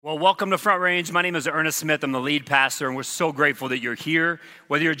Well, welcome to Front Range. My name is Ernest Smith. I'm the lead pastor, and we're so grateful that you're here.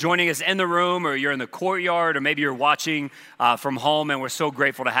 Whether you're joining us in the room or you're in the courtyard or maybe you're watching from home, and we're so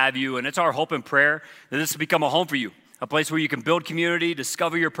grateful to have you. And it's our hope and prayer that this will become a home for you, a place where you can build community,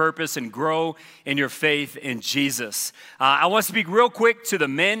 discover your purpose, and grow in your faith in Jesus. I want to speak real quick to the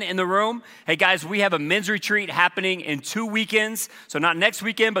men in the room. Hey guys, we have a men's retreat happening in 2 weekends. So not next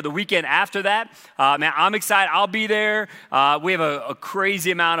weekend, but the weekend after that. Man, I'm excited. I'll be there. We have a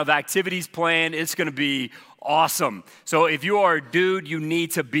crazy amount of activities planned. It's going to be awesome. So if you are a dude, you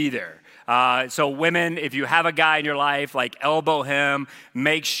need to be there. So women, if you have a guy in your life, like elbow him,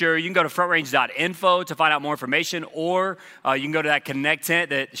 make sure you can go to frontrange.info to find out more information, or you can go to that Connect tent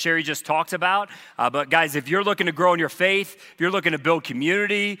that Sherry just talked about. But guys, if you're looking to grow in your faith, if you're looking to build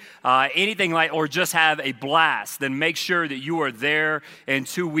community, anything like, or just have a blast, then make sure that you are there in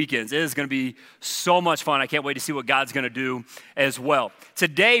 2 weekends. It is going to be so much fun. I can't wait to see what God's going to do as well.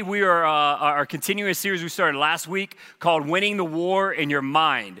 Today, we are continuing a series we started last week called Winning the War in Your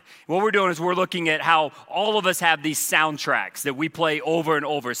Mind. What we're doing is we're looking at how all of us have these soundtracks that we play over and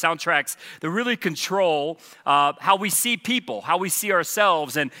over, soundtracks that really control how we see people, how we see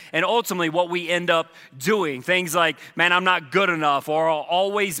ourselves, and ultimately what we end up doing. Things like, man, I'm not good enough, or I'll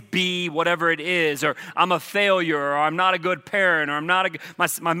always be whatever it is, or I'm a failure, or I'm not a good parent, or I'm not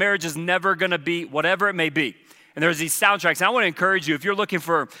my marriage is never going to be, whatever it may be. And there's these soundtracks. And I want to encourage you, if you're looking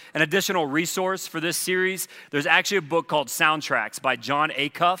for an additional resource for this series, there's actually a book called Soundtracks by Jon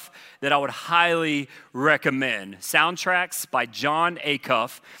Acuff that I would highly recommend. Soundtracks by Jon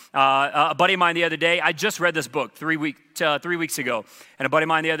Acuff. A buddy of mine the other day, I just read this book 3 weeks ago, and a buddy of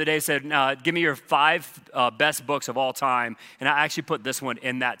mine the other day said, give me your 5 best books of all time, and I actually put this one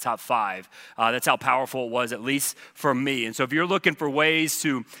in that top 5. That's how powerful it was, at least for me. And so if you're looking for ways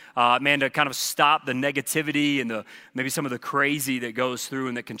to, to kind of stop the negativity and maybe some of the crazy that goes through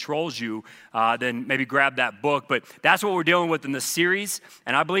and that controls you, then maybe grab that book. But that's what we're dealing with in this series,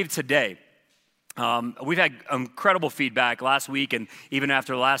 and I believe today, we've had incredible feedback last week and even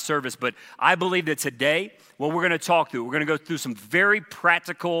after the last service, but I believe that today, what we're going to talk through, we're going to go through some very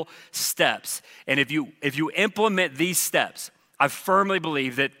practical steps. And if you implement these steps, I firmly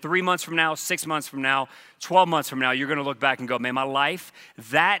believe that 3 months from now, 6 months from now, 12 months from now, you're going to look back and go, man, my life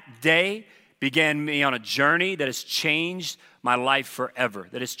that day began me on a journey that has changed my life forever,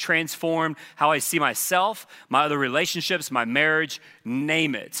 that has transformed how I see myself, my other relationships, my marriage,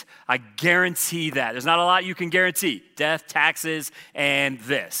 name it. I guarantee that. There's not a lot you can guarantee: death, taxes, and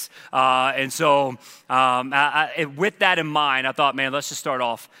this. With that in mind, I thought, man, let's just start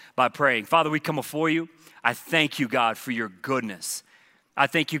off by praying. Father, we come before you. I thank you, God, for your goodness. I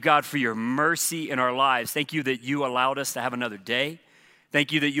thank you, God, for your mercy in our lives. Thank you that you allowed us to have another day.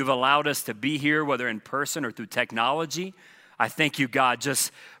 Thank you that you've allowed us to be here, whether in person or through technology. I thank you, God,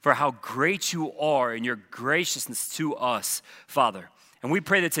 just for how great you are and your graciousness to us, Father. And we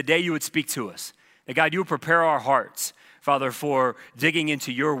pray that today you would speak to us, that, God, you would prepare our hearts, Father, for digging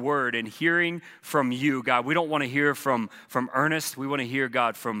into your word and hearing from you, God. We don't want to hear from Ernest. We want to hear,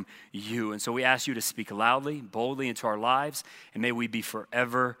 God, from you. And so we ask you to speak loudly, boldly into our lives, and may we be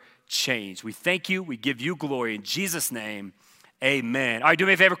forever changed. We thank you. We give you glory in Jesus' name. Amen. All right, do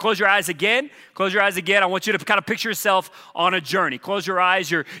me a favor. Close your eyes again. Close your eyes again. I want you to kind of picture yourself on a journey. Close your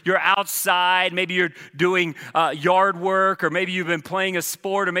eyes. You're outside. Maybe you're doing yard work, or maybe you've been playing a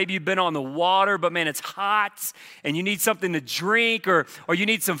sport, or maybe you've been on the water, but man, it's hot, and you need something to drink, or you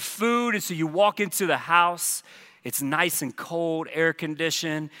need some food, and so you walk into the house. It's nice and cold, air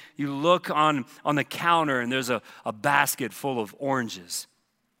conditioned. You look on the counter, and there's a basket full of oranges.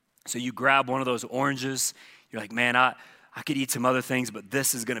 So you grab one of those oranges. You're like, man, I could eat some other things, but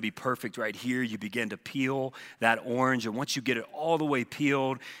this is going to be perfect right here. You begin to peel that orange, and once you get it all the way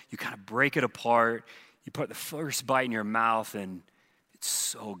peeled, you kind of break it apart. You put the first bite in your mouth, and it's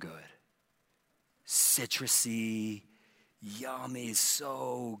so good. Citrusy, yummy,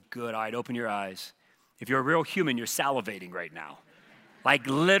 so good. All right, open your eyes. If you're a real human, you're salivating right now. Like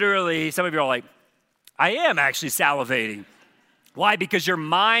literally, some of you are like, I am actually salivating. Why? Because your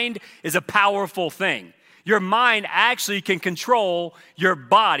mind is a powerful thing. Your mind actually can control your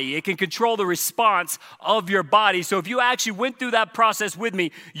body. It can control the response of your body. So if you actually went through that process with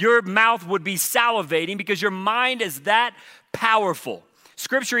me, your mouth would be salivating because your mind is that powerful.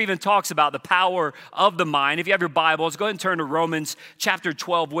 Scripture even talks about the power of the mind. If you have your Bibles, go ahead and turn to Romans chapter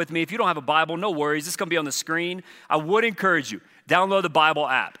 12 with me. If you don't have a Bible, no worries. It's going to be on the screen. I would encourage you, download the Bible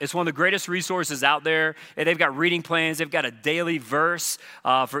app. It's one of the greatest resources out there. And they've got reading plans. They've got a daily verse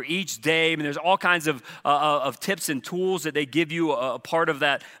for each day. I mean, there's all kinds of tips and tools that they give you a part of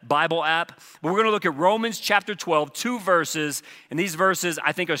that Bible app. But we're going to look at Romans chapter 12, 2 verses. And these verses,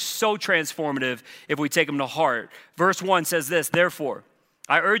 I think, are so transformative if we take them to heart. Verse 1 says this, therefore,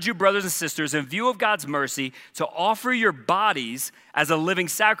 I urge you, brothers and sisters, in view of God's mercy, to offer your bodies as a living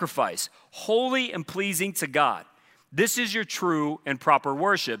sacrifice, holy and pleasing to God. This is your true and proper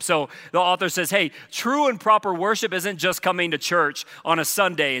worship. So the author says, hey, true and proper worship isn't just coming to church on a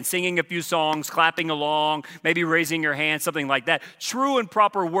Sunday and singing a few songs, clapping along, maybe raising your hand, something like that. True and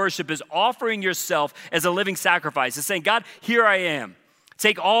proper worship is offering yourself as a living sacrifice. It's saying, God, here I am.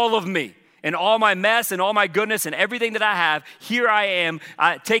 Take all of me. And all my mess and all my goodness and everything that I have, here I am.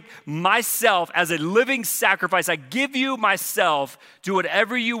 I take myself as a living sacrifice. I give you myself. Do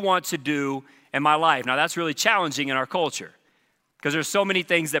whatever you want to do in my life. Now, that's really challenging in our culture because there's so many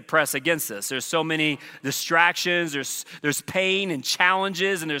things that press against us. There's so many distractions. There's pain and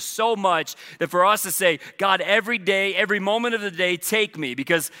challenges, and there's so much that for us to say, God, every day, every moment of the day, take me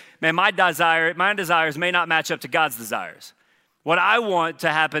because, man, my desires may not match up to God's desires. What I want to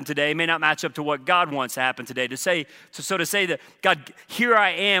happen today may not match up to what God wants to happen today. To say that, God, here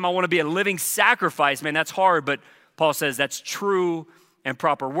I am, I want to be a living sacrifice, man, that's hard, but Paul says that's true and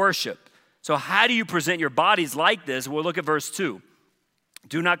proper worship. So how do you present your bodies like this? We'll look at verse 2.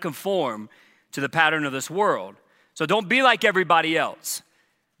 Do not conform to the pattern of this world. So don't be like everybody else.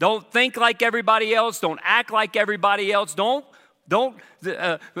 Don't think like everybody else. Don't act like everybody else. Don't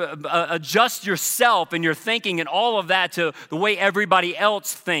adjust yourself and your thinking and all of that to the way everybody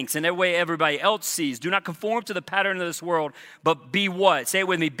else thinks and the way everybody else sees. Do not conform to the pattern of this world, but be what? Say it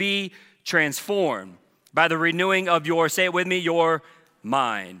with me. Be transformed by the renewing of say it with me, your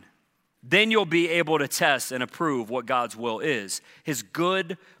mind. Then you'll be able to test and approve what God's will is, his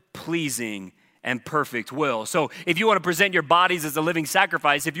good, pleasing, and perfect will. So if you want to present your bodies as a living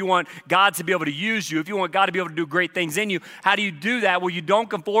sacrifice, if you want God to be able to use you, if you want God to be able to do great things in you, how do you do that? Well, you don't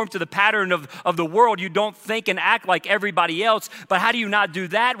conform to the pattern of the world. You don't think and act like everybody else. But how do you not do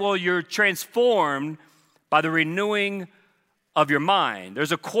that? Well, you're transformed by the renewing of your mind.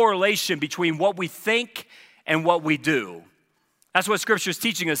 There's a correlation between what we think and what we do. That's what Scripture is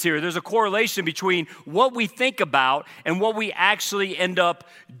teaching us here. There's a correlation between what we think about and what we actually end up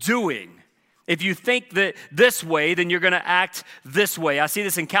doing. If you think that this way, then you're going to act this way. I see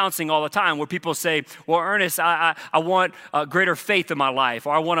this in counseling all the time where people say, well, Ernest, I want greater faith in my life,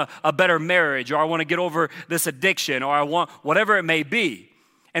 or I want a better marriage, or I want to get over this addiction, or I want whatever it may be.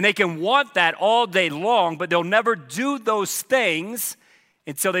 And they can want that all day long, but they'll never do those things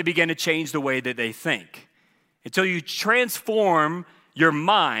until they begin to change the way that they think. Until you transform your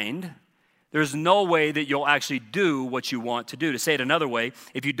mind, there's no way that you'll actually do what you want to do. To say it another way,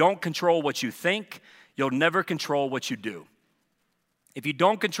 if you don't control what you think, you'll never control what you do. If you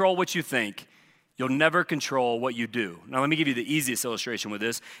don't control what you think, you'll never control what you do. Now, let me give you the easiest illustration with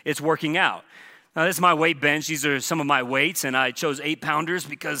this. It's working out. Now, this is my weight bench. These are some of my weights, and I chose 8-pounders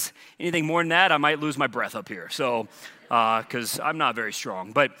because anything more than that, I might lose my breath up here. So, because I'm not very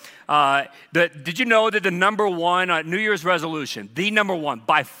strong. But did you know that the number one New Year's resolution, the number one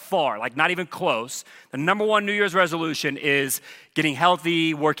by far, like not even close, the number one New Year's resolution is getting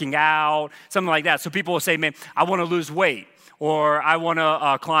healthy, working out, something like that. So people will say, man, I want to lose weight. Or I want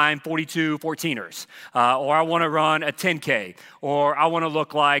to climb 42 14ers, or I want to run a 10K, or I want to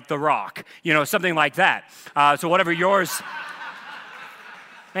look like The Rock, something like that. So whatever yours,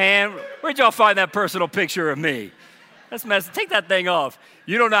 man, where'd y'all find that personal picture of me? That's messy. Take that thing off.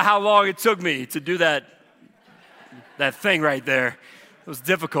 You don't know how long it took me to do that thing right there. It was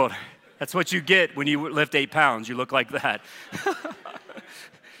difficult. That's what you get when you lift 8 pounds. You look like that.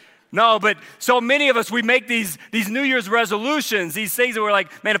 No, but so many of us, we make these New Year's resolutions, these things that we're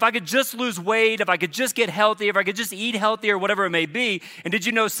like, man, if I could just lose weight, if I could just get healthy, if I could just eat healthy or whatever it may be. And did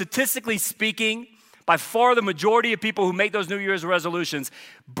you know, statistically speaking, by far the majority of people who make those New Year's resolutions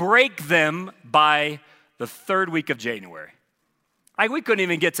break them by the third week of January. Like we couldn't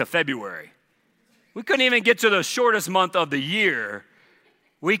even get to February. We couldn't even get to the shortest month of the year.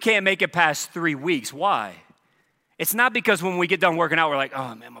 We can't make it past 3 weeks. Why? It's not because when we get done working out, we're like,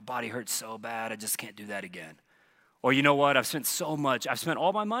 oh man, my body hurts so bad, I just can't do that again. Or you know what, I've spent all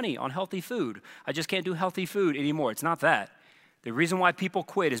my money on healthy food. I just can't do healthy food anymore. It's not that. The reason why people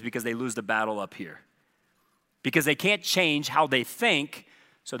quit is because they lose the battle up here. Because they can't change how they think,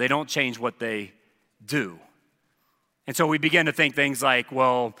 so they don't change what they do. And so we begin to think things like,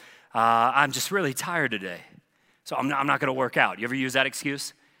 well, I'm just really tired today, so I'm not going to work out. You ever use that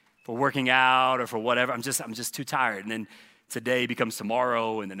excuse? For working out or for whatever, I'm just too tired. And then today becomes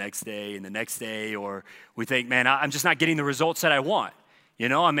tomorrow and the next day and the next day, or we think, man, I'm just not getting the results that I want. You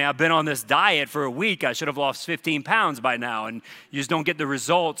know, I mean, I've been on this diet for a week. I should have lost 15 pounds by now, and you just don't get the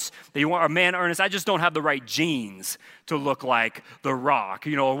results that you want. Or, man, Ernest, I just don't have the right genes to look like The Rock,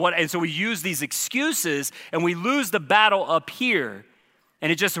 you know, or what. And so we use these excuses, and we lose the battle up here.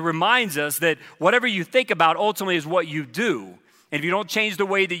 And it just reminds us that whatever you think about ultimately is what you do. And if you don't change the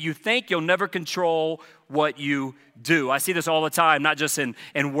way that you think, you'll never control what you do. I see this all the time, not just in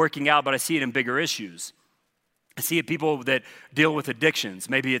working out, but I see it in bigger issues. I see it people that deal with addictions.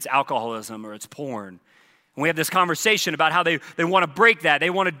 Maybe it's alcoholism or it's porn. And we have this conversation about how they want to break that. They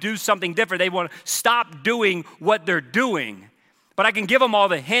want to do something different. They want to stop doing what they're doing. But I can give them all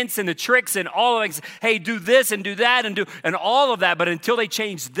the hints and the tricks and all of it. Hey, do this and do that and all of that. But until they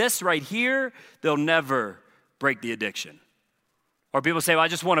change this right here, they'll never break the addiction. Or people say, well, I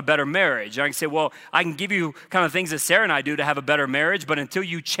just want a better marriage. And I can say, well, I can give you kind of things that Sarah and I do to have a better marriage, but until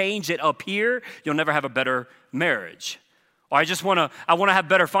you change it up here, you'll never have a better marriage. Or I want to have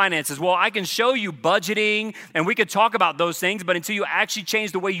better finances. Well, I can show you budgeting, and we could talk about those things, but until you actually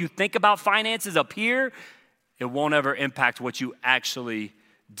change the way you think about finances up here, it won't ever impact what you actually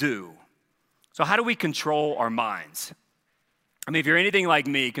do. So how do we control our minds? I mean, if you're anything like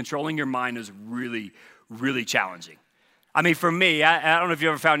me, controlling your mind is really, really challenging. I mean, for me, I don't know if you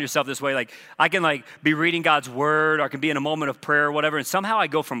ever found yourself this way. Like, I can be reading God's word, or I can be in a moment of prayer or whatever, and somehow I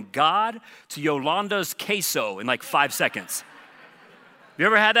go from God to Yolanda's queso in 5 seconds. You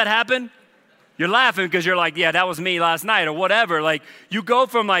ever had that happen? You're laughing because you're like, yeah, that was me last night or whatever. Like, you go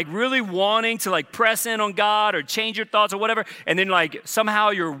from really wanting to press in on God or change your thoughts or whatever, and then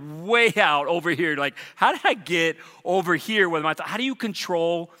somehow you're way out over here. Like, how did I get over here with my thoughts? How do you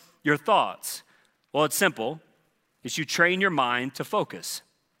control your thoughts? Well, it's simple. Is you train your mind to focus.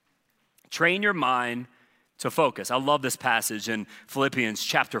 Train your mind to focus. I love this passage in Philippians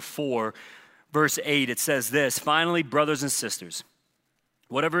chapter 4, verse 8. It says this, finally, brothers and sisters,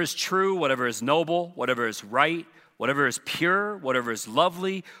 whatever is true, whatever is noble, whatever is right, whatever is pure, whatever is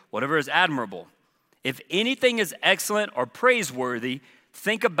lovely, whatever is admirable, if anything is excellent or praiseworthy,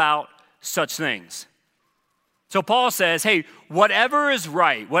 think about such things. So Paul says, hey, whatever is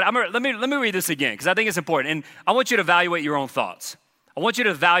right. Let me read this again because I think it's important. And I want you to evaluate your own thoughts. I want you to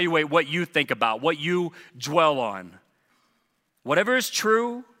evaluate what you think about, what you dwell on. Whatever is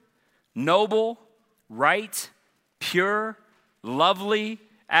true, noble, right, pure, lovely,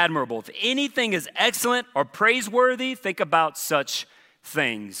 admirable. If anything is excellent or praiseworthy, think about such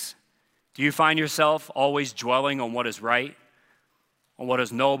things. Do you find yourself always dwelling on what is right, on what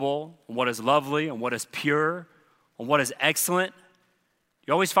is noble, on what is lovely, on what is pure, on what is excellent?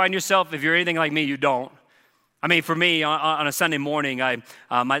 You always find yourself, if you're anything like me, you don't. I mean, for me, on a Sunday morning,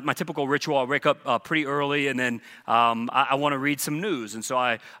 my typical ritual, I wake up pretty early, and then I want to read some news. And so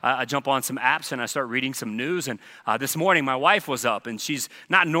I jump on some apps, and I start reading some news. And this morning, my wife was up, and she's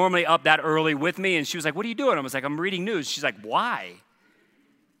not normally up that early with me. And she was like, what are you doing? I was like, I'm reading news. She's like, why?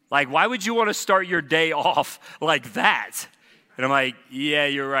 Why would you want to start your day off like that? And I'm like, yeah,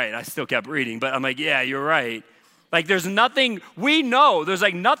 you're right. I still kept reading, but I'm like, yeah, you're right. There's nothing, we know, there's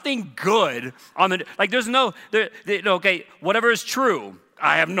nothing good on the, okay, whatever is true,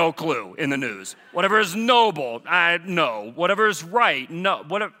 I have no clue in the news. Whatever is noble, I know. Whatever is right, no.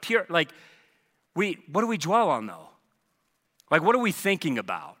 Whatever pure, what do we dwell on though? What are we thinking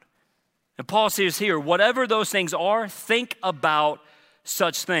about? And Paul says here, whatever those things are, think about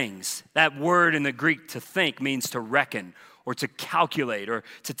such things. That word in the Greek, to think, means to reckon, or to calculate, or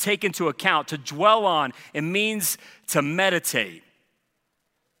to take into account, to dwell on. It means to meditate.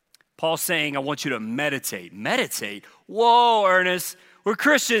 Paul's saying, I want you to meditate. Meditate? Whoa, Ernest, we're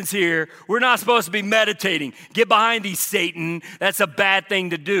Christians here. We're not supposed to be meditating. Get behind thee, Satan. That's a bad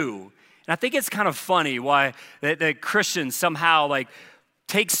thing to do. And I think it's kind of funny why that Christians somehow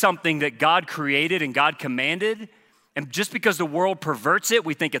take something that God created and God commanded, and just because the world perverts it,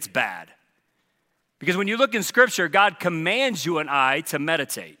 we think it's bad. Because when you look in Scripture, God commands you and I to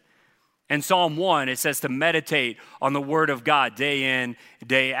meditate. In Psalm 1, it says to meditate on the Word of God day in,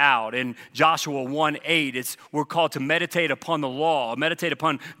 day out. In Joshua 1:8, we're called to meditate upon the law, meditate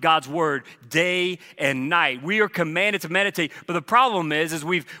upon God's Word day and night. We are commanded to meditate, but the problem is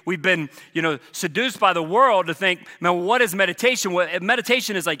we've been seduced by the world to think, man, what is meditation? Well,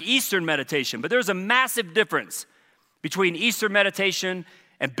 meditation is like Eastern meditation, but there's a massive difference between Eastern meditation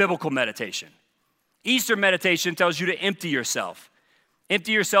and biblical meditation. Eastern meditation tells you to empty yourself.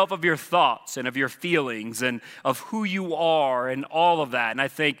 Empty yourself of your thoughts and of your feelings and of who you are and all of that. And I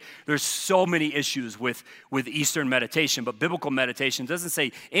think there's so many issues with Eastern meditation, but biblical meditation doesn't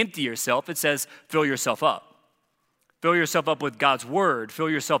say empty yourself. It says fill yourself up. Fill yourself up with God's word. Fill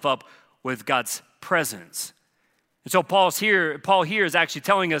yourself up with God's presence. And so Paul here is actually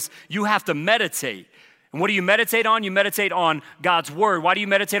telling us you have to meditate. And what do you meditate on? You meditate on God's word. Why do you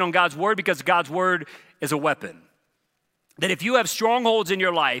meditate on God's word? Because God's word is a weapon. That if you have strongholds in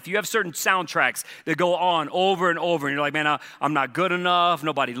your life, you have certain soundtracks that go on over and over, and you're like, man, I'm not good enough,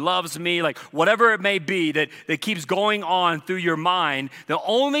 nobody loves me, like whatever it may be that keeps going on through your mind, the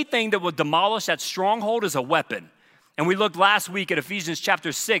only thing that will demolish that stronghold is a weapon. And we looked last week at Ephesians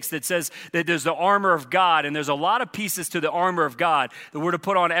chapter 6 that says that there's the armor of God, and there's a lot of pieces to the armor of God that we're to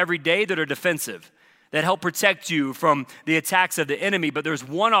put on every day that are defensive, that help protect you from the attacks of the enemy. But there's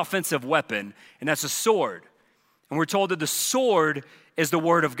one offensive weapon, and that's a sword. And we're told that the sword is the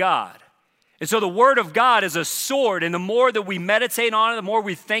word of God. And so the word of God is a sword, and the more that we meditate on it, the more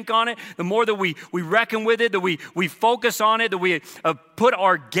we think on it, the more that we reckon with it, that we focus on it, that we put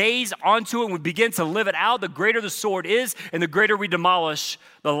our gaze onto it, and we begin to live it out, the greater the sword is, and the greater we demolish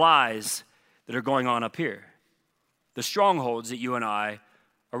the lies that are going on up here. The strongholds that you and I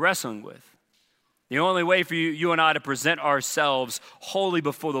are wrestling with. The only way for you and I to present ourselves wholly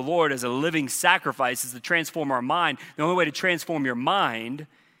before the Lord as a living sacrifice is to transform our mind. The only way to transform your mind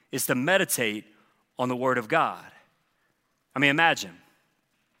is to meditate on the word of God. I mean, imagine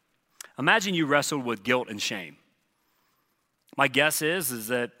you wrestled with guilt and shame. My guess is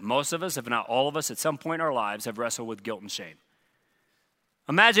that most of us, if not all of us, at some point in our lives have wrestled with guilt and shame.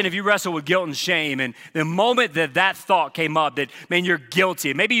 Imagine if you wrestle with guilt and shame, and the moment that thought came up that, man, you're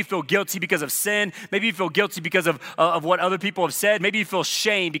guilty. Maybe you feel guilty because of sin. Maybe you feel guilty because of what other people have said. Maybe you feel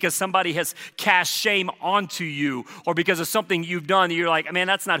shame because somebody has cast shame onto you, or because of something you've done that you're like, man,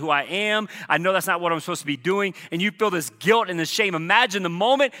 that's not who I am. I know that's not what I'm supposed to be doing. And you feel this guilt and this shame. Imagine the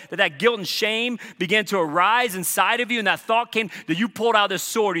moment that guilt and shame began to arise inside of you, and that thought came, that you pulled out this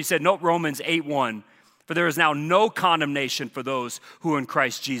sword. You said, nope, Romans 8:1. For there is now no condemnation for those who are in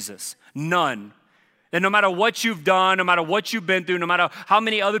Christ Jesus. None. That no matter what you've done, no matter what you've been through, no matter how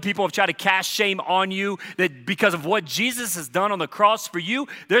many other people have tried to cast shame on you, that because of what Jesus has done on the cross for you,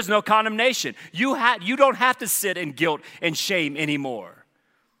 there's no condemnation. You don't have to sit in guilt and shame anymore.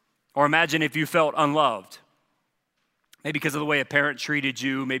 Or imagine if you felt unloved. Maybe because of the way a parent treated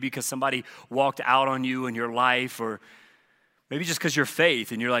you, maybe because somebody walked out on you in your life, or maybe just because your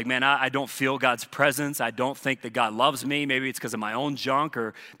faith, and you're like, man, I don't feel God's presence. I don't think that God loves me. Maybe it's because of my own junk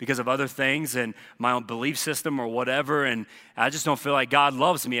or because of other things and my own belief system or whatever, and I just don't feel like God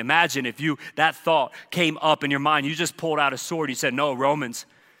loves me. Imagine if that thought came up in your mind. You just pulled out a sword. You said, no, Romans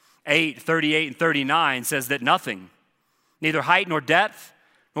 8:38 and 39 says that nothing, neither height nor depth,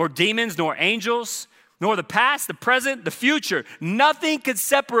 nor demons, nor angels, nor the past, the present, the future, nothing could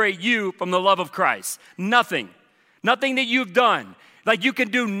separate you from the love of Christ. Nothing. Nothing that you've done. Like you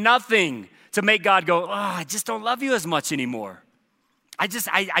can do nothing to make God go, I just don't love you as much anymore.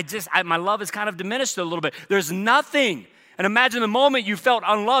 My love is kind of diminished a little bit. There's nothing. And imagine the moment you felt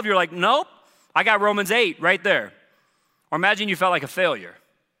unloved, you're like, nope, I got Romans 8 right there. Or imagine you felt like a failure.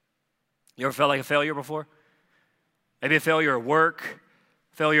 You ever felt like a failure before? Maybe a failure at work,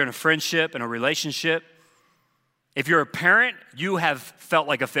 failure in a friendship, in a relationship. If you're a parent, you have felt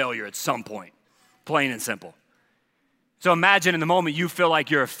like a failure at some point, plain and simple. So imagine in the moment you feel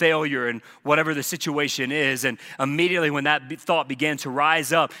like you're a failure in whatever the situation is, and immediately when that thought began to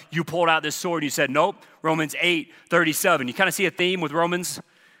rise up, you pulled out this sword and you said, nope, Romans 8:37. You kind of see a theme with Romans?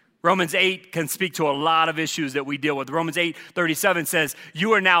 Romans 8 can speak to a lot of issues that we deal with. Romans 8:37 says,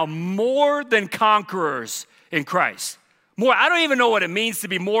 you are now more than conquerors in Christ. More, I don't even know what it means to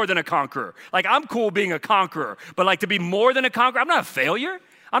be more than a conqueror. Like, I'm cool being a conqueror, but like to be more than a conqueror, I'm not a failure.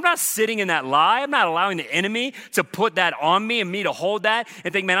 I'm not sitting in that lie. I'm not allowing the enemy to put that on me and me to hold that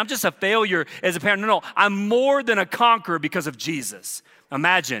and think, man, I'm just a failure as a parent. No, I'm more than a conqueror because of Jesus.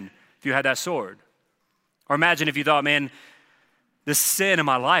 Imagine if you had that sword. Or imagine if you thought, man, this sin in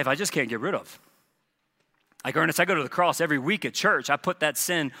my life, I just can't get rid of. Like, Ernest, I go to the cross every week at church. I put that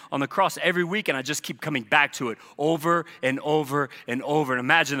sin on the cross every week, and I just keep coming back to it over and over and over. And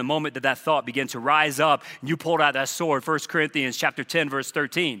imagine the moment that thought began to rise up, and you pulled out that sword, 1 Corinthians chapter 10, verse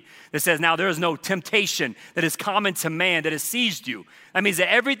 13. That says, now there is no temptation that is common to man that has seized you. That means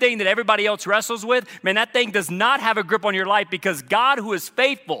that everything that everybody else wrestles with, man, that thing does not have a grip on your life, because God, who is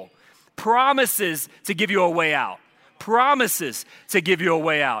faithful, promises to give you a way out. Promises to give you a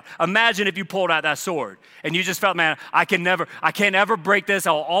way out. Imagine if you pulled out that sword and you just felt, man, I can't ever break this.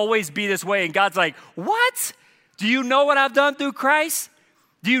 I'll always be this way. And God's like, what? Do you know what I've done through Christ?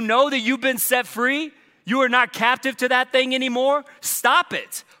 Do you know that you've been set free? You are not captive to that thing anymore? Stop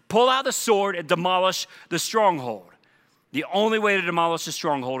it. Pull out the sword and demolish the stronghold. The only way to demolish the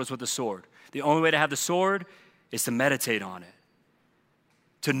stronghold is with the sword. The only way to have the sword is to meditate on it,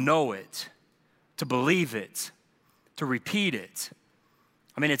 to know it, to believe it, to repeat it.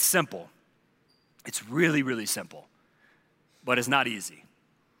 I mean, it's simple. It's really, really simple, but it's not easy.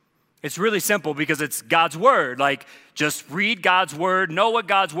 It's really simple because it's God's word. Like, just read God's word, know what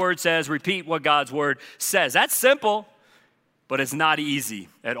God's word says, repeat what God's word says. That's simple, but it's not easy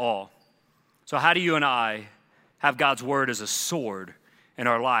at all. So how do you and I have God's word as a sword in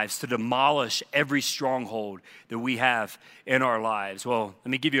our lives to demolish every stronghold that we have in our lives? Well, let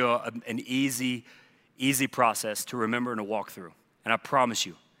me give you an easy process to remember and to walk through. And I promise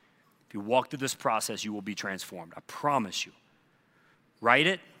you, if you walk through this process, you will be transformed. I promise you. Write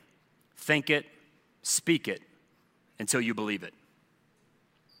it, think it, speak it until you believe it.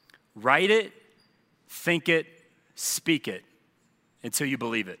 Write it, think it, speak it until you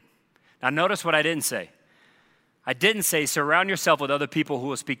believe it. Now notice what I didn't say. I didn't say surround yourself with other people who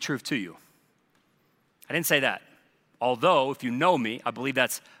will speak truth to you. I didn't say that. Although, if you know me, I believe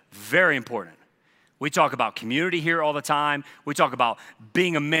that's very important. We talk about community here all the time. We talk about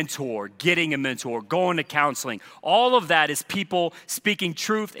being a mentor, getting a mentor, going to counseling. All of that is people speaking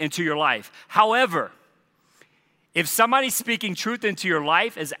truth into your life. However, if somebody speaking truth into your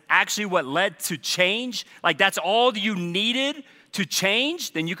life is actually what led to change, like that's all you needed to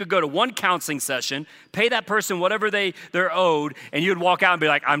change, then you could go to one counseling session, pay that person whatever they're owed, and you'd walk out and be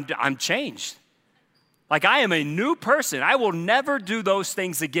like, I'm changed. Like, I am a new person. I will never do those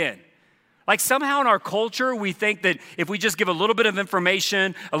things again. Like, somehow in our culture, we think that if we just give a little bit of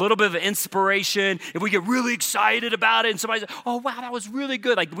information, a little bit of inspiration, if we get really excited about it and somebody says, oh, wow, that was really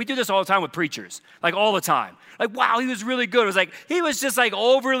good. Like, we do this all the time with preachers, like all the time. Like, wow, he was really good. It was like, he was just like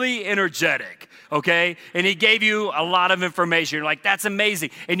overly energetic, okay? And he gave you a lot of information. You're like, that's amazing.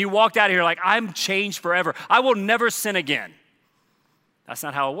 And you walked out of here like, I'm changed forever. I will never sin again. That's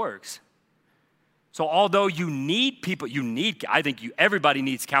not how it works. So although you need people, I think everybody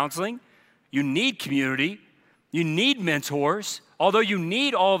needs counseling. You need community. You need mentors. Although you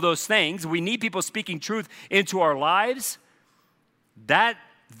need all of those things, we need people speaking truth into our lives. That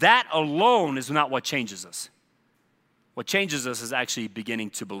alone is not what changes us. What changes us is actually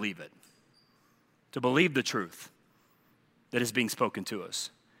beginning to believe it. To believe the truth that is being spoken to us.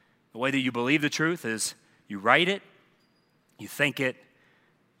 The way that you believe the truth is you write it, you think it,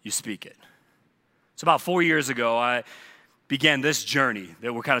 you speak it. So about 4 years ago, I began this journey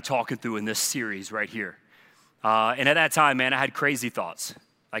that we're kind of talking through in this series right here. And at that time, man, I had crazy thoughts,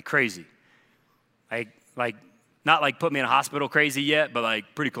 like crazy. Like not like put me in a hospital crazy yet, but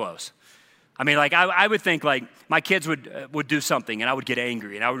like pretty close. I mean, like I would think like my kids would do something and I would get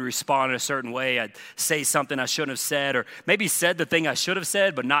angry and I would respond in a certain way. I'd say something I shouldn't have said, or maybe said the thing I should have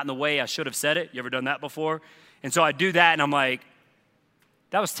said, but not in the way I should have said it. You ever done that before? And so I'd do that and I'm like,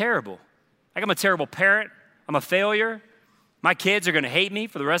 that was terrible. Like, I'm a terrible parent. I'm a failure. My kids are going to hate me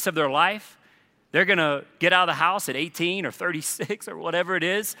for the rest of their life. They're going to get out of the house at 18 or 36 or whatever it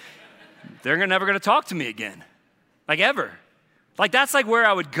is. They're never going to talk to me again, like ever. Like, that's like where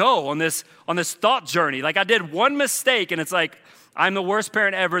I would go on this thought journey. Like, I did one mistake and it's like, I'm the worst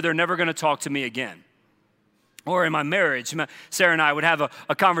parent ever. They're never going to talk to me again. Or in my marriage, Sarah and I would have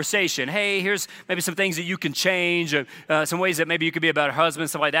a conversation. Hey, here's maybe some things that you can change, some ways that maybe you could be a better husband,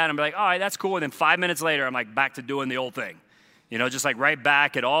 stuff like that. And I'm like, all right, that's cool. And then 5 minutes later, I'm like back to doing the old thing. You know, just like right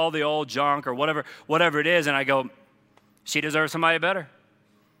back at all the old junk or whatever it is. And I go, she deserves somebody better.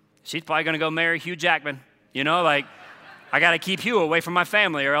 She's probably going to go marry Hugh Jackman. You know, like, I got to keep Hugh away from my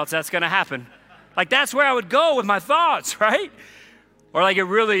family or else that's going to happen. Like, that's where I would go with my thoughts, right? Or like it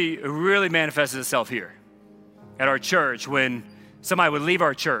really manifested itself here at our church when somebody would leave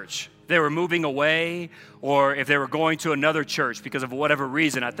our church. They were moving away, or if they were going to another church because of whatever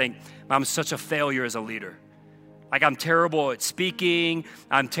reason. I think I'm such a failure as a leader. Like, I'm terrible at speaking.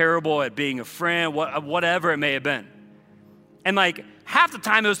 I'm terrible at being a friend, whatever it may have been. And like half the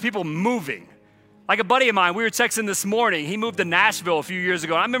time it was people moving. Like a buddy of mine, we were texting this morning. He moved to Nashville a few years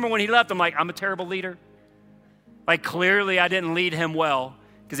ago. And I remember when he left, I'm like, I'm a terrible leader. Like, clearly I didn't lead him well.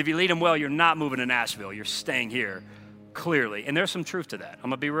 Because if you lead him well, you're not moving to Nashville. You're staying here, clearly. And there's some truth to that. I'm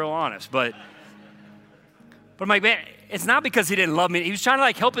going to be real honest. But I'm like, man, it's not because he didn't love me. He was trying to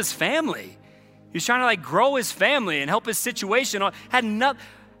like help his family. He was trying to like grow his family and help his situation.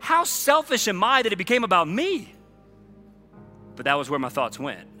 How selfish am I that it became about me? But that was where my thoughts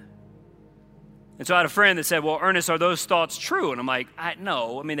went. And so I had a friend that said, well, Ernest, are those thoughts true? And I'm like,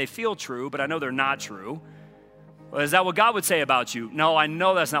 no. I mean, they feel true, but I know they're not true. Well, is that what God would say about you? No, I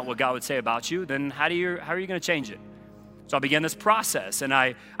know that's not what God would say about you. Then how are you going to change it? So I began this process, and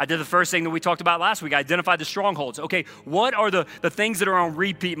I did the first thing that we talked about last week. I identified the strongholds. Okay, what are the things that are on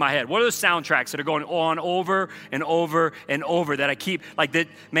repeat in my head? What are the soundtracks that are going on over and over and over that I keep, like, that,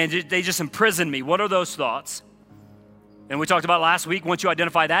 man, they just imprison me? What are those thoughts? And we talked about last week, once you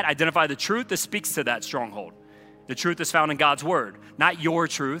identify that, identify the truth that speaks to that stronghold. The truth is found in God's word, not your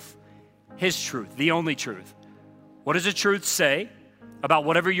truth, his truth, the only truth. What does the truth say about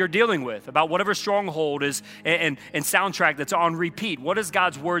whatever you're dealing with, about whatever stronghold is and soundtrack that's on repeat? What does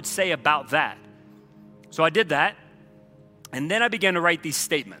God's word say about that? So I did that, and then I began to write these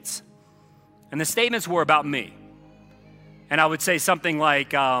statements. And the statements were about me. And I would say something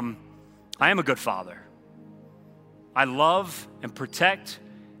like, I am a good father. I love and protect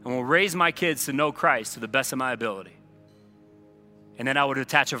and will raise my kids to know Christ to the best of my ability. And then I would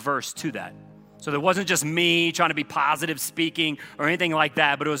attach a verse to that. So there wasn't just me trying to be positive speaking or anything like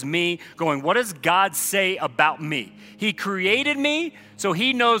that, but it was me going, what does God say about me? He created me, so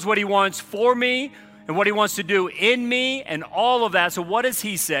he knows what he wants for me and what he wants to do in me and all of that. So what does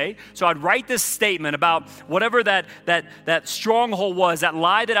he say? So I'd write this statement about whatever that stronghold was, that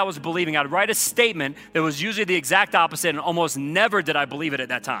lie that I was believing. I'd write a statement that was usually the exact opposite, and almost never did I believe it at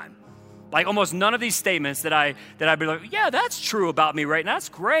that time. Like almost none of these statements that I'd be like, yeah, that's true about me right now. That's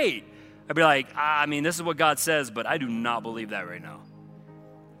great. I'd be like, I mean, this is what God says, but I do not believe that right now.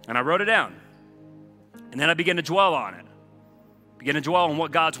 And I wrote it down. And then I began to dwell on it. Begin to dwell on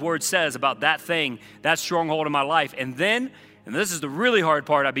what God's word says about that thing, that stronghold in my life. And then, and this is the really hard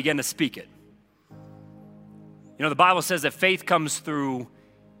part, I began to speak it. You know, the Bible says that faith comes through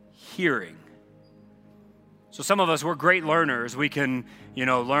hearing. So some of us, we're great learners. We can,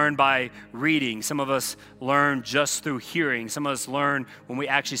 learn by reading. Some of us learn just through hearing. Some of us learn when we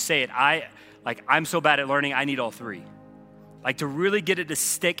actually say it. I'm so bad at learning, I need all three. Like to really get it to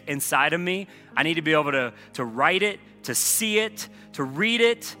stick inside of me, I need to be able to write it, to see it, to read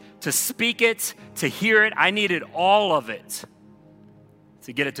it, to speak it, to hear it. I needed all of it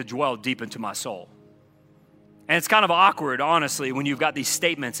to get it to dwell deep into my soul. And it's kind of awkward, honestly, when you've got these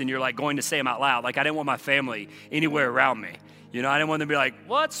statements and you're like going to say them out loud. Like I didn't want my family anywhere around me. I didn't want them to be like,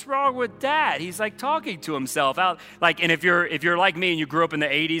 what's wrong with Dad? He's like talking to himself out. Like, and if you're like me and you grew up in the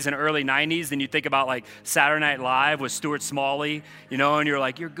 80s and early 90s, then you think about like Saturday Night Live with Stuart Smalley, and you're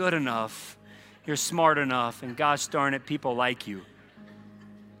like, you're good enough. You're smart enough. And gosh darn it, people like you.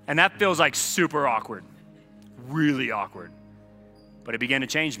 And that feels like super awkward, really awkward. But it began to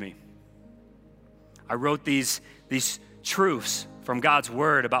change me. I wrote these truths from God's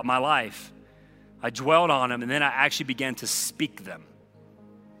word about my life. I dwelled on them, and then I actually began to speak them.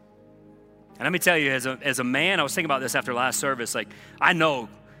 And let me tell you, as a man, I was thinking about this after last service. Like, I know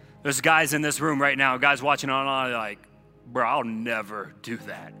there's guys in this room right now, guys watching online, like, bro, I'll never do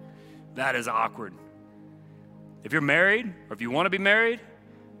that. That is awkward. If you're married, or if you want to be married,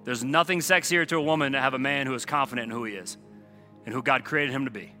 there's nothing sexier to a woman to have a man who is confident in who he is and who God created him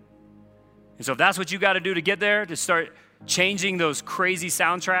to be. And so if that's what you got to do to get there, to start changing those crazy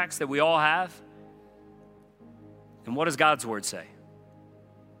soundtracks that we all have, then what does God's word say?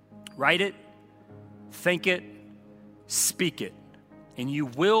 Write it, think it, speak it, and you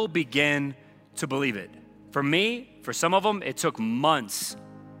will begin to believe it. For me, for some of them, it took months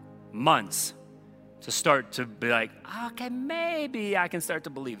to start to be like, okay, maybe I can start to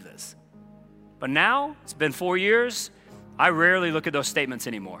believe this. But now, it's been 4 years, I rarely look at those statements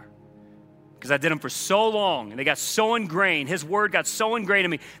anymore. Because I did them for so long, and they got so ingrained, his word got so ingrained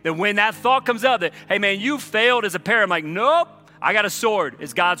in me, that when that thought comes up that, hey man, you failed as a parent, I'm like, nope, I got a sword.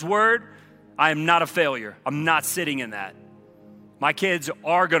 It's God's word. I am not a failure. I'm not sitting in that. My kids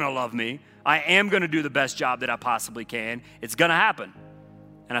are gonna love me. I am gonna do the best job that I possibly can. It's gonna happen.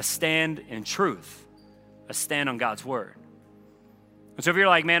 And I stand in truth. I stand on God's word. And so if you're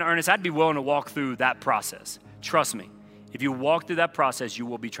like, man, Ernest, I'd be willing to walk through that process. Trust me, if you walk through that process, you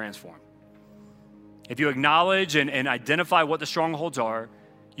will be transformed. If you acknowledge and identify what the strongholds are,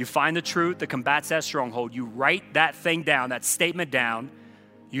 you find the truth that combats that stronghold, you write that thing down, that statement down,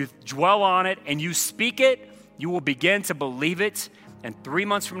 you dwell on it, and you speak it, you will begin to believe it. And 3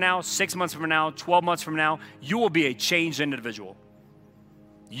 months from now, 6 months from now, 12 months from now, you will be a changed individual.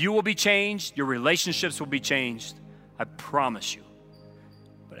 You will be changed. Your relationships will be changed. I promise you.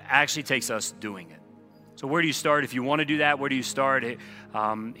 But it actually takes us doing it. So where do you start? If you want to do that, where do you start?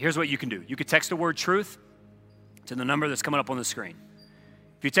 Here's what you can do. You could text the word truth to the number that's coming up on the screen.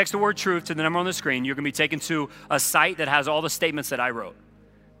 If you text the word truth to the number on the screen, you're going to be taken to a site that has all the statements that I wrote.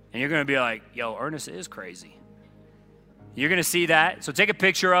 And you're going to be like, yo, Ernest is crazy. You're going to see that. So take a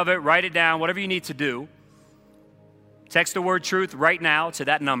picture of it, write it down, whatever you need to do. Text the word truth right now to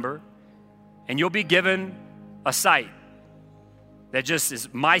that number, and you'll be given a site that just is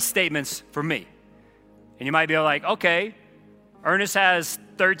my statements for me. And you might be like, okay, Ernest has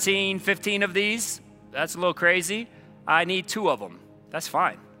 13, 15 of these. That's a little crazy. I need 2 of them. That's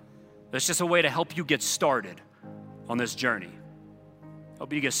fine. That's just a way to help you get started on this journey.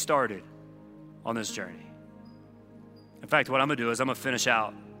 Help you get started on this journey. In fact, what I'm going to do is I'm going to finish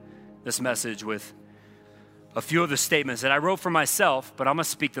out this message with a few of the statements that I wrote for myself, but I'm going to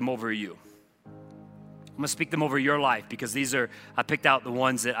speak them over you. I'm going to speak them over your life because I picked out the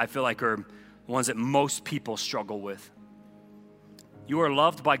ones that I feel like are the ones that most people struggle with. You are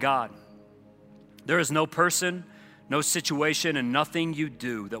loved by God. There is no person, no situation, and nothing you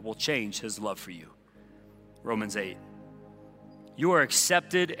do that will change his love for you. Romans 8. You are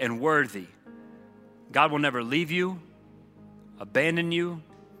accepted and worthy. God will never leave you, abandon you,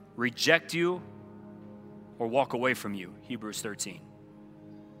 reject you, or walk away from you. Hebrews 13.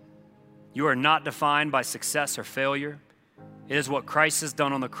 You are not defined by success or failure. It is what Christ has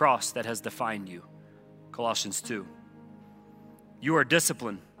done on the cross that has defined you. Colossians 2. You are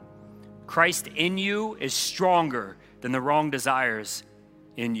disciplined. Christ in you is stronger than the wrong desires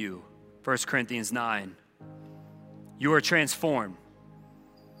in you. 1 Corinthians 9. You are transformed.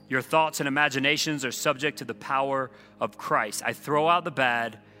 Your thoughts and imaginations are subject to the power of Christ. I throw out the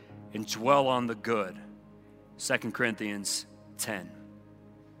bad and dwell on the good. 2 Corinthians 10.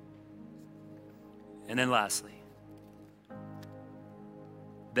 And then lastly,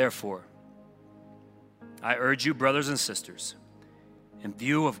 therefore, I urge you, brothers and sisters, in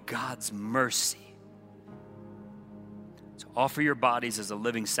view of God's mercy, to offer your bodies as a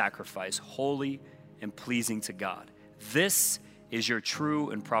living sacrifice, holy and pleasing to God. This is your true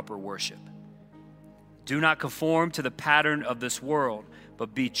and proper worship. Do not conform to the pattern of this world,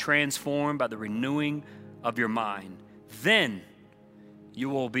 but be transformed by the renewing of your mind. Then you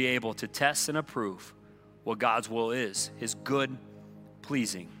will be able to test and approve what God's will is, his good,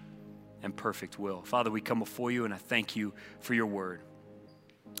 pleasing, and perfect will. Father, we come before you and I thank you for your word.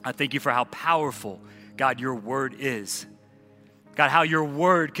 I thank you for how powerful, God, your word is. God, how your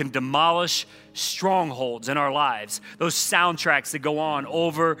word can demolish strongholds in our lives. Those soundtracks that go on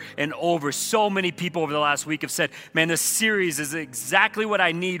over and over. So many people over the last week have said, man, this series is exactly what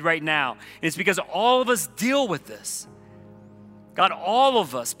I need right now. And it's because all of us deal with this. God, all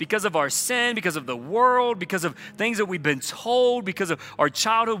of us, because of our sin, because of the world, because of things that we've been told, because of our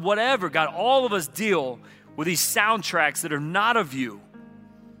childhood, whatever, God, all of us deal with these soundtracks that are not of you,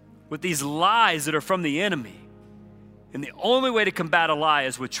 with these lies that are from the enemy. And the only way to combat a lie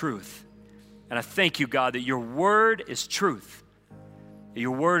is with truth. And I thank you, God, that your word is truth, that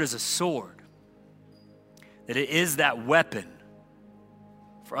your word is a sword, that it is that weapon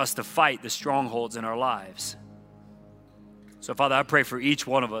for us to fight the strongholds in our lives. So, Father, I pray for each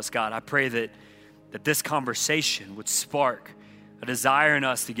one of us, God. I pray that this conversation would spark a desire in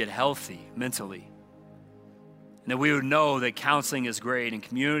us to get healthy mentally. And that we would know that counseling is great and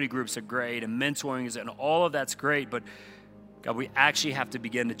community groups are great and mentoring is, and all of that's great. But, God, we actually have to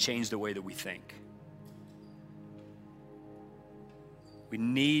begin to change the way that we think. We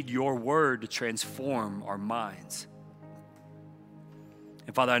need your word to transform our minds.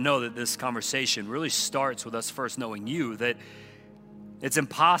 And Father, I know that this conversation really starts with us first knowing you, that it's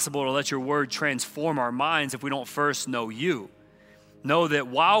impossible to let your word transform our minds if we don't first know you. Know that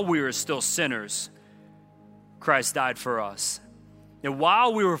while we were still sinners, Christ died for us. That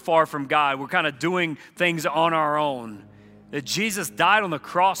while we were far from God, we're kind of doing things on our own. That Jesus died on the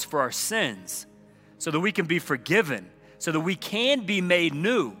cross for our sins so that we can be forgiven, so that we can be made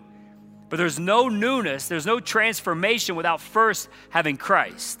new. But there's no newness, there's no transformation without first having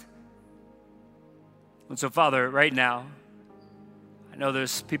Christ. And so, Father, right now, I know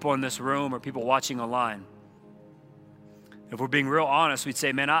there's people in this room or people watching online. If we're being real honest, we'd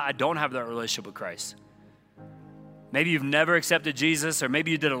say, man, I don't have that relationship with Christ. Maybe you've never accepted Jesus, or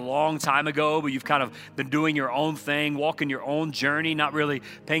maybe you did a long time ago, but you've kind of been doing your own thing, walking your own journey, not really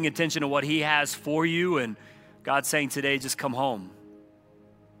paying attention to what he has for you. And God's saying today, just come home.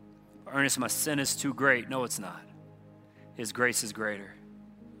 Ernest, my sin is too great. No, it's not. His grace is greater.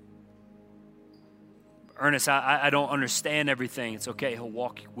 Ernest, I don't understand everything. It's okay. He'll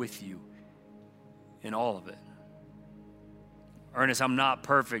walk with you in all of it. Ernest, I'm not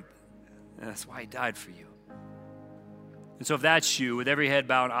perfect. And that's why he died for you. And so if that's you, with every head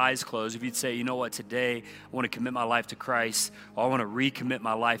bowed and eyes closed, if you'd say, you know what, today I want to commit my life to Christ, or I want to recommit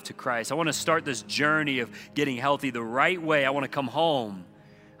my life to Christ. I want to start this journey of getting healthy the right way. I want to come home.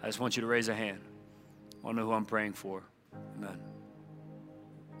 I just want you to raise a hand. I want to know who I'm praying for. Amen.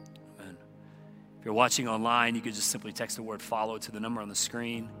 Amen. If you're watching online, you could just simply text the word follow to the number on the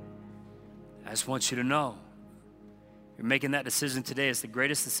screen. I just want you to know You're making that decision today. It's the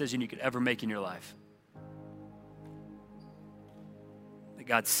greatest decision you could ever make in your life. That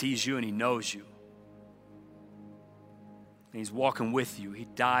God sees you and he knows you. And he's walking with you. He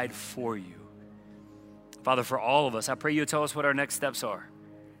died for you. Father, for all of us, I pray you tell us what our next steps are.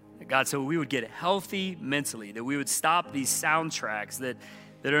 That God, so we would get healthy mentally, that we would stop these soundtracks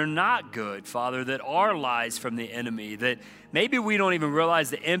that are not good, Father, that are lies from the enemy, that maybe we don't even realize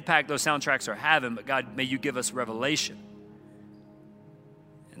the impact those soundtracks are having, but God, may you give us revelation.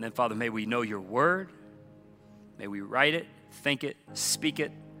 And then, Father, may we know your word. May we write it, think it, speak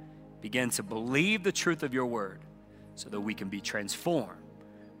it, begin to believe the truth of your word so that we can be transformed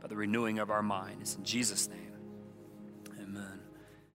by the renewing of our mind. It's in Jesus' name. Amen.